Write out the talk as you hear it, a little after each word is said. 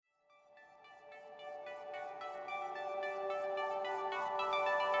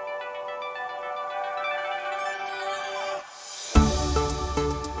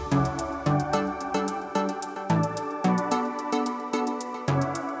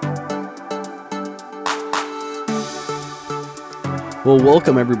Well,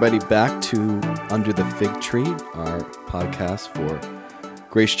 welcome everybody back to Under the Fig Tree, our podcast for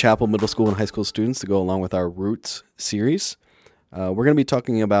Grace Chapel Middle School and High School students to go along with our Roots series. We're going to be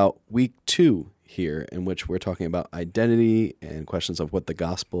talking about week 2 here, in which we're talking about identity and questions of what the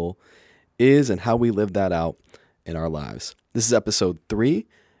gospel is and how we live that out in our lives. This is episode 3,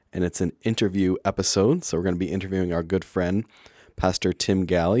 and it's an interview episode. So we're going to be interviewing our good friend, Pastor Tim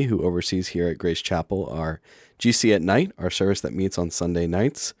Galley, who oversees here at Grace Chapel our GC at Night, our service that meets on Sunday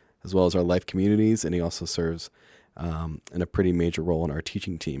nights, as well as our life communities, and he also serves in a pretty major role in our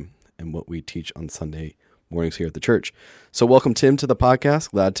teaching team and what we teach on Sunday mornings here at the church. So welcome, Tim, to the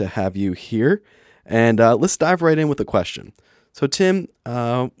podcast. Glad to have you here. And let's dive right in with a question. So, Tim,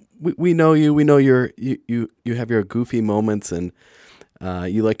 we know you. We know you have your goofy moments, and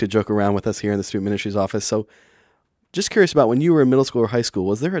you like to joke around with us here in the Student Ministries office. So just curious about when you were in middle school or high school,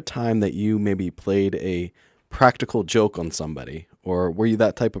 was there a time that you maybe played a practical joke on somebody, or were you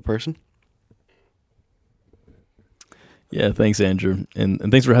that type of person? Yeah, thanks, Andrew, and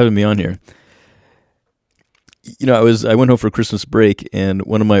thanks for having me on here. You know, I went home for Christmas break, and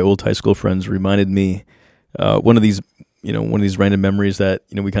one of my old high school friends reminded me one of these random memories that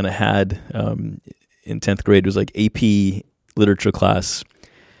we kind of had in 10th grade. It was like AP literature class,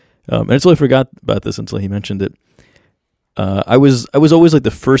 and I totally forgot about this until he mentioned it. I was always like the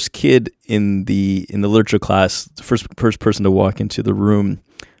first kid in the literature class, the first person to walk into the room,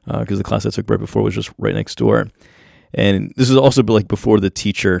 because the class I took right before was just right next door. And this is also like before the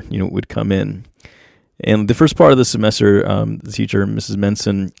teacher, would come in. And the first part of the semester, the teacher, Mrs.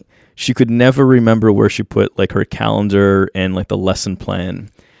 Menson, she could never remember where she put like her calendar and like the lesson plan.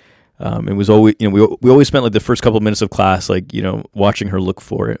 It was always, we always spent like the first couple of minutes of class, like, watching her look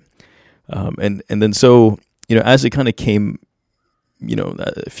for it. And then so, as it kind of came,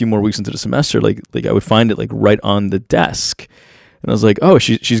 a few more weeks into the semester, like I would find it like right on the desk. And I was like, oh,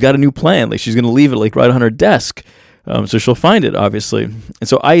 she's got a new plan. Like she's going to leave it like right on her desk. So she'll find it, obviously. And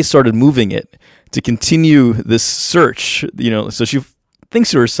so I started moving it to continue this search, so she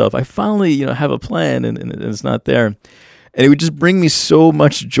thinks to herself, I finally, have a plan and it's not there. And it would just bring me so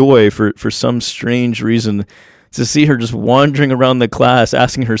much joy for some strange reason to see her just wandering around the class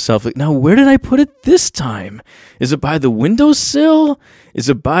asking herself, like, now where did I put it this time? Is it by the windowsill? Is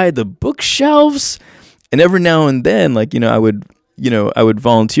it by the bookshelves? And every now and then, like, I would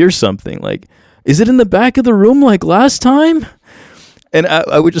volunteer something like, is it in the back of the room like last time? And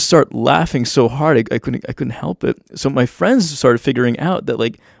I would just start laughing so hard I couldn't help it. So my friends started figuring out that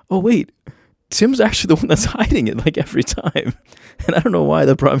like, oh wait, Tim's actually the one that's hiding it like every time. And I don't know why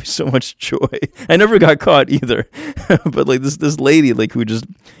that brought me so much joy. I never got caught either. But like this lady like who just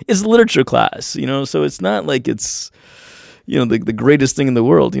is literature class, so it's not like it's the greatest thing in the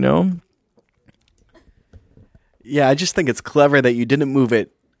world, Yeah, I just think it's clever that you didn't move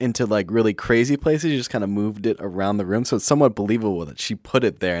it into like really crazy places. You just kind of moved it around the room. So it's somewhat believable that she put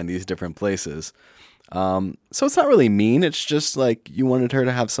it there in these different places. So it's not really mean. It's just like you wanted her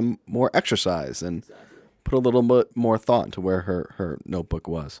to have some more exercise and put a little bit more thought into where her notebook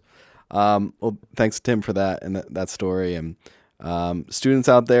was. Well, thanks, Tim, for that and that story. And students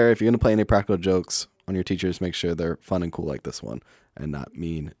out there, if you're going to play any practical jokes on your teachers, make sure they're fun and cool like this one and not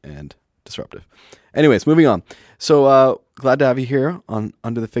mean and disruptive. Anyways, moving on. So glad to have you here on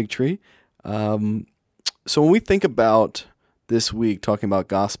Under the Fig Tree. So when we think about this week talking about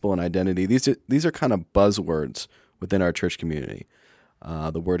gospel and identity, these are kind of buzzwords within our church community.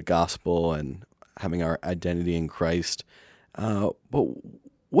 The word gospel and having our identity in Christ. But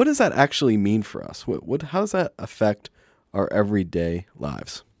what does that actually mean for us? How does that affect our everyday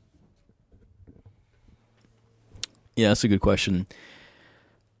lives? Yeah, that's a good question.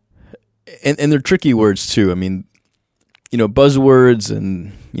 And they're tricky words too. I mean, buzzwords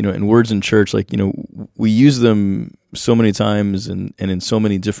and and words in church, like we use them so many times and in so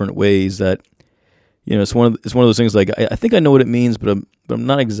many different ways that it's one of those things. Like I think I know what it means, but I'm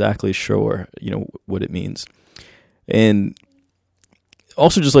not exactly sure what it means. And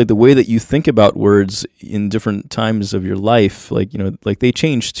also just like the way that you think about words in different times of your life, like like they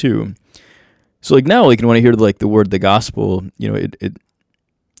change too. So like now, like when I hear like the word the gospel,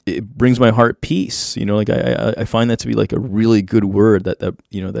 it brings my heart peace. Like I find that to be like a really good word that that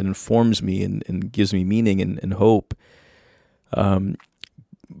informs me and gives me meaning and hope.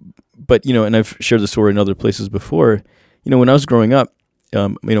 But and I've shared the story in other places before. When I was growing up,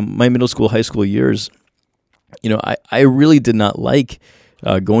 my middle school, high school years, I really did not like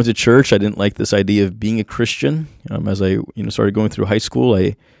going to church. I didn't like this idea of being a Christian. As I started going through high school,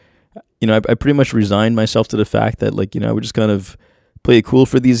 I pretty much resigned myself to the fact that I would just kind of play it cool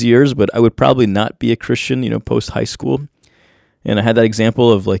for these years, but I would probably not be a Christian, post high school. And I had that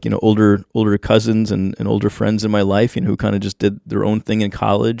example of like, older cousins and older friends in my life, who kind of just did their own thing in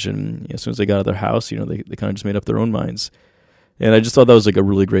college. And as soon as they got out of their house, they kind of just made up their own minds. And I just thought that was like a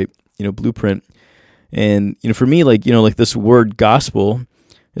really great, blueprint. And, for me, like, like this word gospel,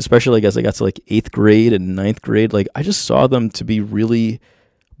 especially like as I got to like 8th grade and 9th grade, like I just saw them to be really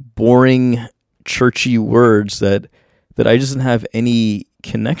boring, churchy words that I just didn't have any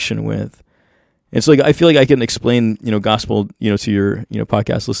connection with. And so like I feel like I can explain, gospel, to your,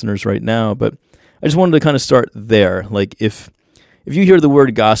 podcast listeners right now, but I just wanted to kind of start there. Like if you hear the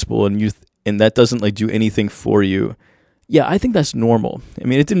word gospel and that doesn't like do anything for you, yeah, I think that's normal. I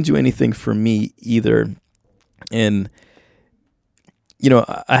mean, it didn't do anything for me either. And,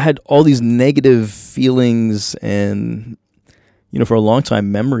 I had all these negative feelings and, for a long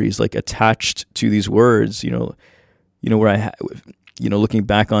time, memories like attached to these words, where I looking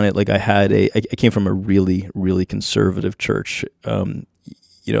back on it, like I came from a really, really conservative church,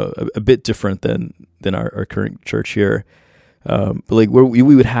 a bit different than our current church here. But like where we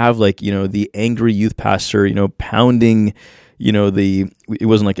would have like, the angry youth pastor, pounding, it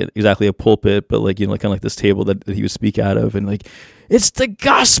wasn't like exactly a pulpit, but like, kind of like this table that he would speak out of, and like, it's the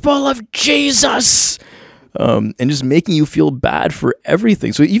gospel of Jesus. And just making you feel bad for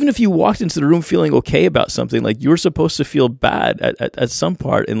everything. So even if you walked into the room feeling okay about something, like you're supposed to feel bad at some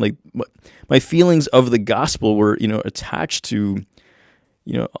part. And like my feelings of the gospel were, attached to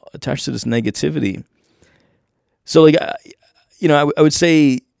this negativity. So like, I would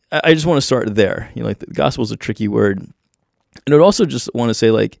say, I just want to start there. Like the gospel is a tricky word. And I would also just want to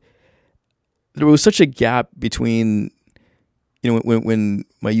say like, there was such a gap between, when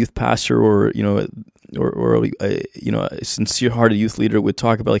my youth pastor or a sincere-hearted youth leader would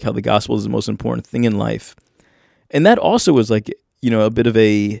talk about like how the gospel is the most important thing in life, and that also was like a bit of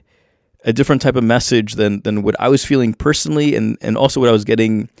a different type of message than what I was feeling personally, and also what I was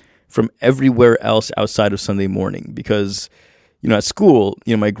getting from everywhere else outside of Sunday morning. Because at school,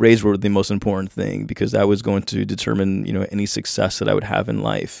 my grades were the most important thing because that was going to determine any success that I would have in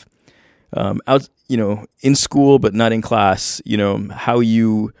life. In school, but not in class, how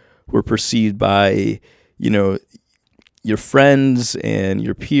you were perceived by, your friends and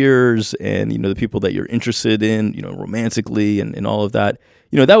your peers and, the people that you're interested in, romantically and all of that,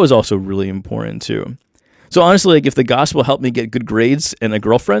 that was also really important too. So honestly, like if the gospel helped me get good grades and a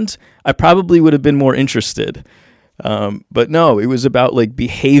girlfriend, I probably would have been more interested. But no, it was about like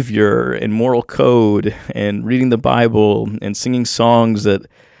behavior and moral code and reading the Bible and singing songs that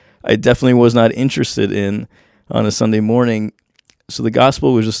I definitely was not interested in on a Sunday morning. So the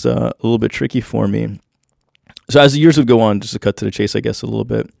gospel was just a little bit tricky for me. So as the years would go on, just to cut to the chase, I guess, a little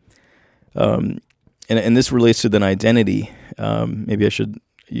bit, and this relates to then identity. Maybe I should,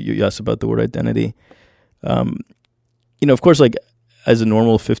 you asked about the word identity. Of course, like as a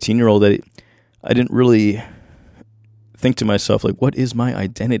normal 15-year-old, I didn't really think to myself, like, what is my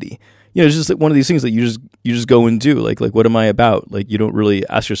identity? It's just like one of these things that you just go and do. Like what am I about? Like you don't really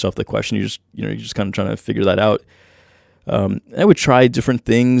ask yourself the question. You're just kind of trying to figure that out. I would try different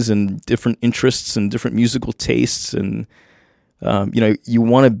things and different interests and different musical tastes, and you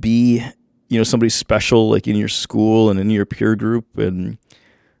want to be somebody special like in your school and in your peer group. And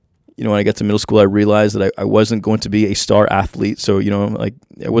when I got to middle school, I realized that I wasn't going to be a star athlete. So like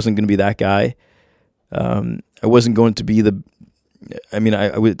I wasn't going to be that guy. I wasn't going to be I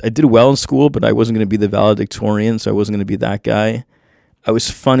did well in school, but I wasn't going to be the valedictorian, so I wasn't going to be that guy. I was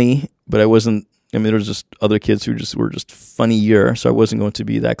funny, but I wasn't. There was just other kids who were just funnier, so I wasn't going to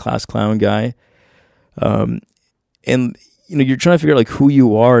be that class clown guy. And you're trying to figure out like who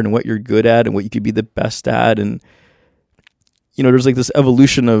you are and what you're good at and what you could be the best at, and there's like this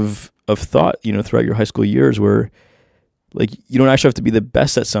evolution of thought, throughout your high school years where like you don't actually have to be the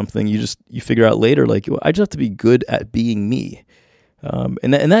best at something. You figure out later like, well, I just have to be good at being me.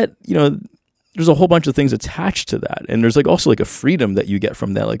 And that there's a whole bunch of things attached to that. And there's like also like a freedom that you get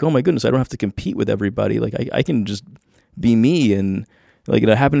from that. Like, oh my goodness, I don't have to compete with everybody. Like I can just be me, and like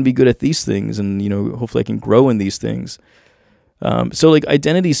I happen to be good at these things, and hopefully I can grow in these things. So like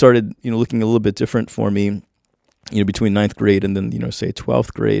identity started looking a little bit different for me, between 9th grade and then say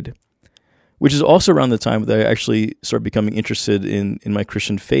 12th grade, which is also around the time that I actually started becoming interested in my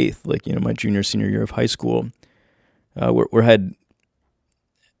Christian faith, like my junior, senior year of high school, where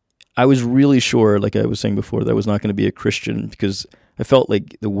I was really sure, like I was saying before, that I was not going to be a Christian because I felt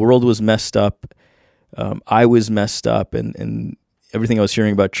like the world was messed up, I was messed up, and everything I was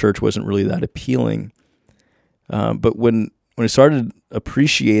hearing about church wasn't really that appealing. But when I started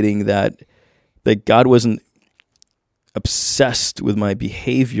appreciating that God wasn't obsessed with my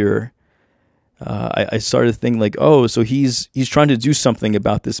behavior, I started to think like, oh, so he's trying to do something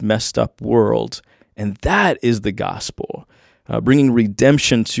about this messed up world, and that is the gospel, bringing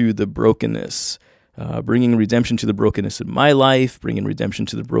redemption to the brokenness, bringing redemption to the brokenness in my life, bringing redemption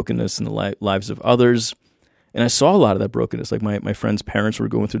to the brokenness in the lives of others. And I saw a lot of that brokenness. Like my friends' parents were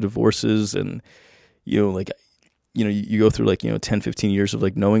going through divorces, and you go through 10, 15 years of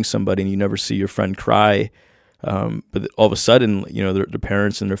like knowing somebody, and you never see your friend cry. But all of a sudden, their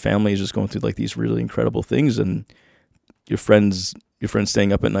parents and their family is just going through like these really incredible things, and your friends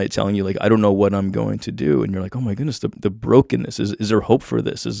staying up at night telling you like, I don't know what I'm going to do, and you're like, oh my goodness, the brokenness. Is there hope for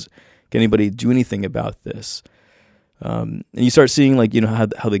this? Can anybody do anything about this? And you start seeing like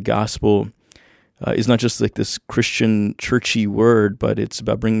how the gospel is not just like this Christian churchy word, but it's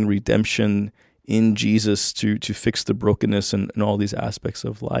about bringing redemption in Jesus to fix the brokenness and all these aspects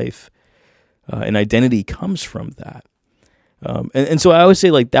of life. And identity comes from that. And so I always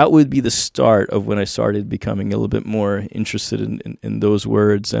say like that would be the start of when I started becoming a little bit more interested in those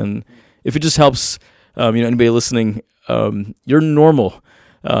words. And if it just helps, anybody listening, you're normal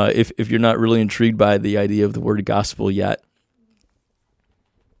if you're not really intrigued by the idea of the word gospel yet.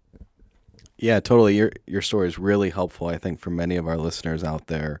 Yeah, totally. Your story is really helpful, I think, for many of our listeners out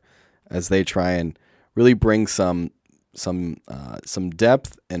there as they try and really bring some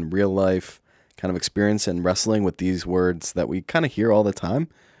depth and real life kind of experience in wrestling with these words that we kind of hear all the time,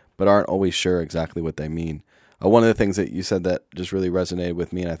 but aren't always sure exactly what they mean. One of the things that you said that just really resonated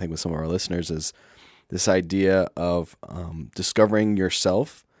with me, and I think with some of our listeners, is this idea of discovering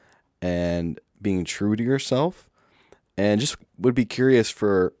yourself and being true to yourself. And just would be curious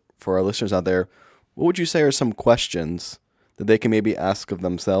for our listeners out there, what would you say are some questions that they can maybe ask of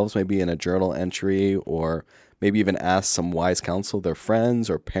themselves, maybe in a journal entry, or maybe even ask some wise counsel, their friends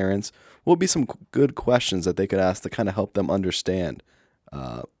or parents? What would be some good questions that they could ask to kind of help them understand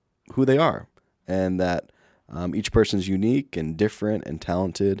who they are, and that each person's unique and different and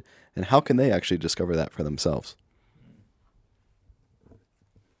talented, and how can they actually discover that for themselves?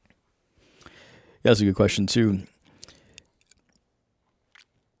 Yeah, that's a good question too.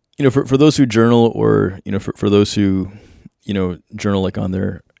 For those who journal, or for those who journal like on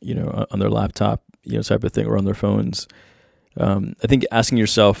their on their laptop, type of thing, or on their phones, I think asking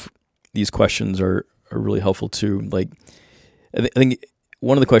yourself these questions are really helpful too. Like, I think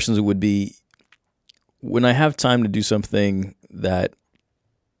one of the questions would be, when I have time to do something that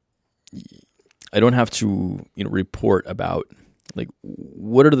I don't have to report about, like,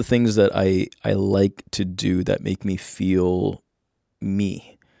 what are the things that I like to do that make me feel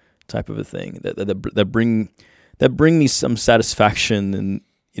me, type of a thing, that bring me some satisfaction, and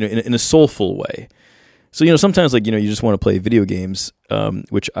in a soulful way. So sometimes you just want to play video games,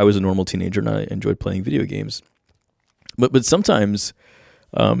 which I was a normal teenager and I enjoyed playing video games, but sometimes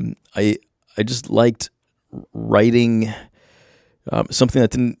I just liked writing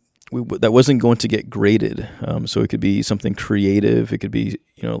something that wasn't going to get graded. So it could be something creative. It could be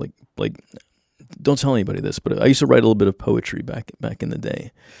like don't tell anybody this, but I used to write a little bit of poetry back in the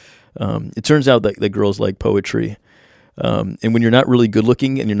day. It turns out that girls like poetry. And when you're not really good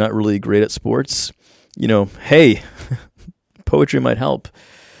looking and you're not really great at sports, hey, poetry might help.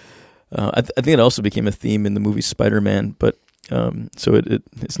 I think it also became a theme in the movie Spider-Man, but so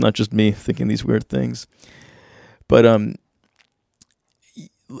it's not just me thinking these weird things. But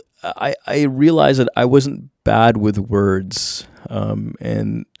I realized that I wasn't bad with words,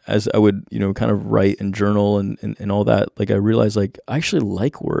 and as I would kind of write and journal and all that, like I realized like I actually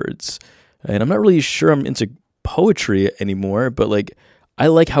like words, and I'm not really sure I'm into poetry anymore, but like I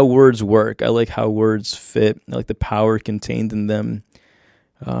like how words work. I like how words fit. I like the power contained in them.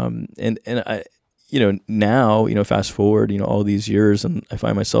 And I, now, fast forward, all these years, and I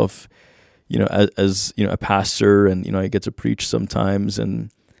find myself, as a pastor, and, I get to preach sometimes,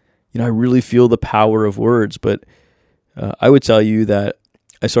 and, I really feel the power of words. But I would tell you that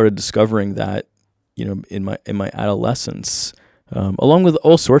I started discovering that, in my adolescence, along with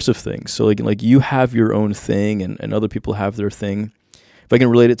all sorts of things. So like you have your own thing, and other people have their thing. If I can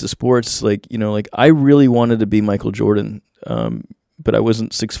relate it to sports, like I really wanted to be Michael Jordan, but I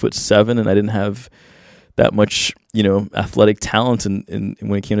wasn't 6'7", and I didn't have that much athletic talent in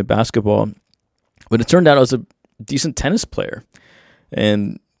when it came to basketball. But it turned out I was a decent tennis player,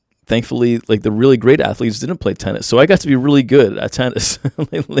 and thankfully, like the really great athletes didn't play tennis, so I got to be really good at tennis.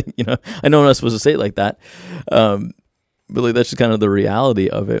 I know I'm not supposed to say it like that, but like that's just kind of the reality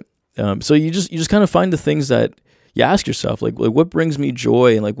of it. So you just kind of find the things that you ask yourself, like what brings me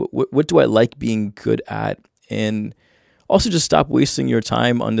joy, and like what do I like being good at, and also just stop wasting your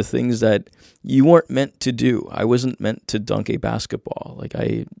time on the things that you weren't meant to do. I wasn't meant to dunk a basketball. Like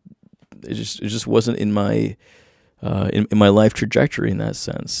It just wasn't in my in my life trajectory in that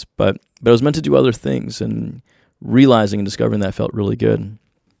sense. But I was meant to do other things, and realizing and discovering that felt really good.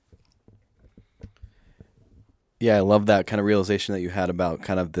 Yeah, I love that kind of realization that you had about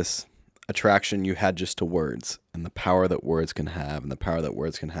kind of this attraction you had just to words and the power that words can have, and the power that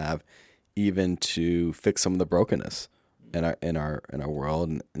words can have even to fix some of the brokenness in our world.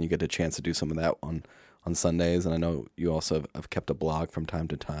 And you get a chance to do some of that on Sundays. And I know you also have kept a blog from time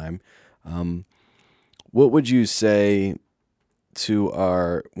to time. What would you say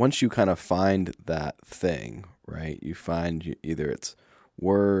to once you kind of find that thing, right? You find either it's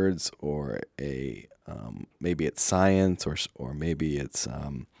words or maybe it's science or maybe it's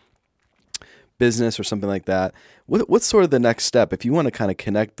business or something like that. What's sort of the next step if you want to kind of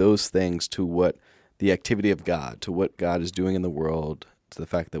connect those things to what the activity of God, to what God is doing in the world, to the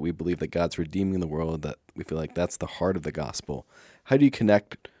fact that we believe that God's redeeming the world, that we feel like that's the heart of the gospel? How do you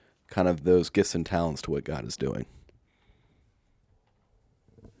connect kind of those gifts and talents to what God is doing?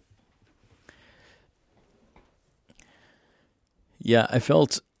 Yeah, I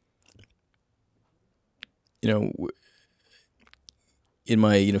felt, in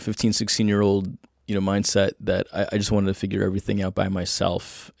my 15, 16-year-old mindset that I just wanted to figure everything out by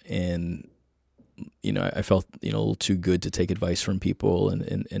myself, and I felt a little too good to take advice from people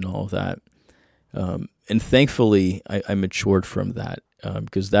and all of that. And thankfully, I matured from that,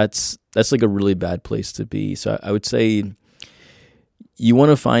 because that's like a really bad place to be. So I would say you want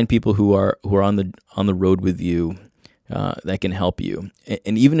to find people who are on the road with you, that can help you.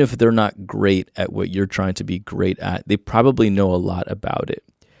 And even if they're not great at what you're trying to be great at, they probably know a lot about it.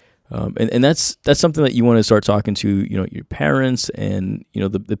 And that's something that you want to start talking to, your parents and,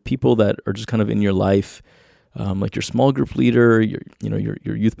 the people that are just kind of in your life, like your small group leader,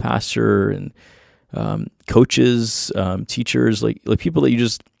 your youth pastor, and coaches, teachers, like people that you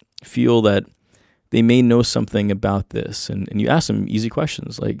just feel that they may know something about this, and you ask them easy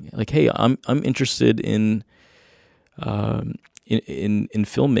questions like, hey, I'm interested in filmmaking.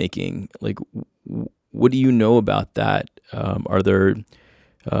 Like, what do you know about that? Are there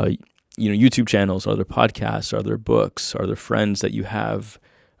YouTube channels? Are there podcasts? Are there books? Are there friends that you have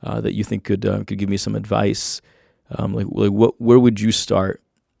that you think could give me some advice? Where would you start?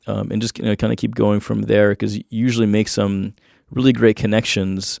 And just kind of keep going from there, because you usually make some really great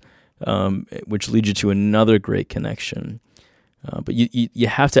connections, which lead you to another great connection. But you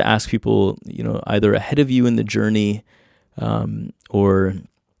have to ask people, either ahead of you in the journey, or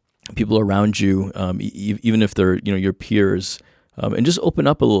people around you, even if they're your peers, and just open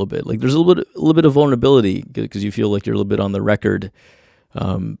up a little bit. Like, there's a little bit of vulnerability because you feel like you're a little bit on the record,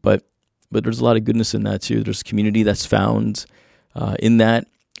 but there's a lot of goodness in that too. There's community that's found in that.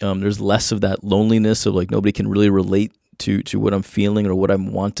 There's less of that loneliness of like nobody can really relate to what I'm feeling or what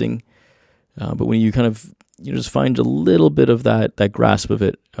I'm wanting. But when you kind of just find a little bit of that grasp of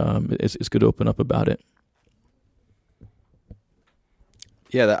it, it's good to open up about it.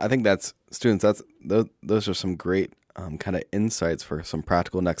 Yeah, I think students. Those are some great kind of insights for some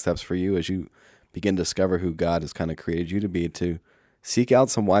practical next steps for you as you begin to discover who God has kind of created you to be. To seek out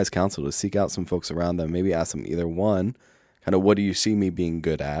some wise counsel, to seek out some folks around them. Maybe ask them either one, kind of, what do you see me being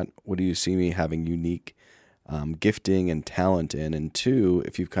good at? What do you see me having unique gifting and talent in? And two,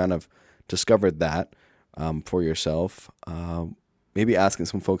 if you've kind of discovered that for yourself, maybe asking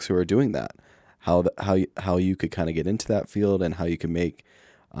some folks who are doing that, how you could kind of get into that field, and how you can make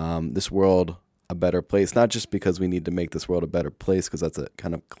this world a better place. Not just because we need to make this world a better place, because that's a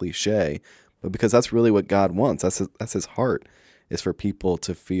kind of cliche, but because that's really what God wants. That's his heart, is for people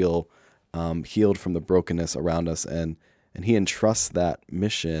to feel healed from the brokenness around us, and he entrusts that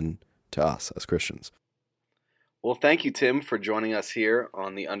mission to us as Christians. Well, thank you, Tim, for joining us here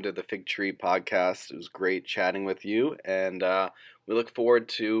on the Under the Fig Tree podcast. It was great chatting with you, and we look forward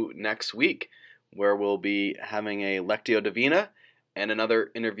to next week, where we'll be having a Lectio Divina and another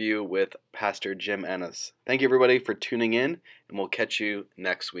interview with Pastor Jim Ennis. Thank you, everybody, for tuning in, and we'll catch you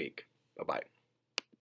next week. Bye-bye.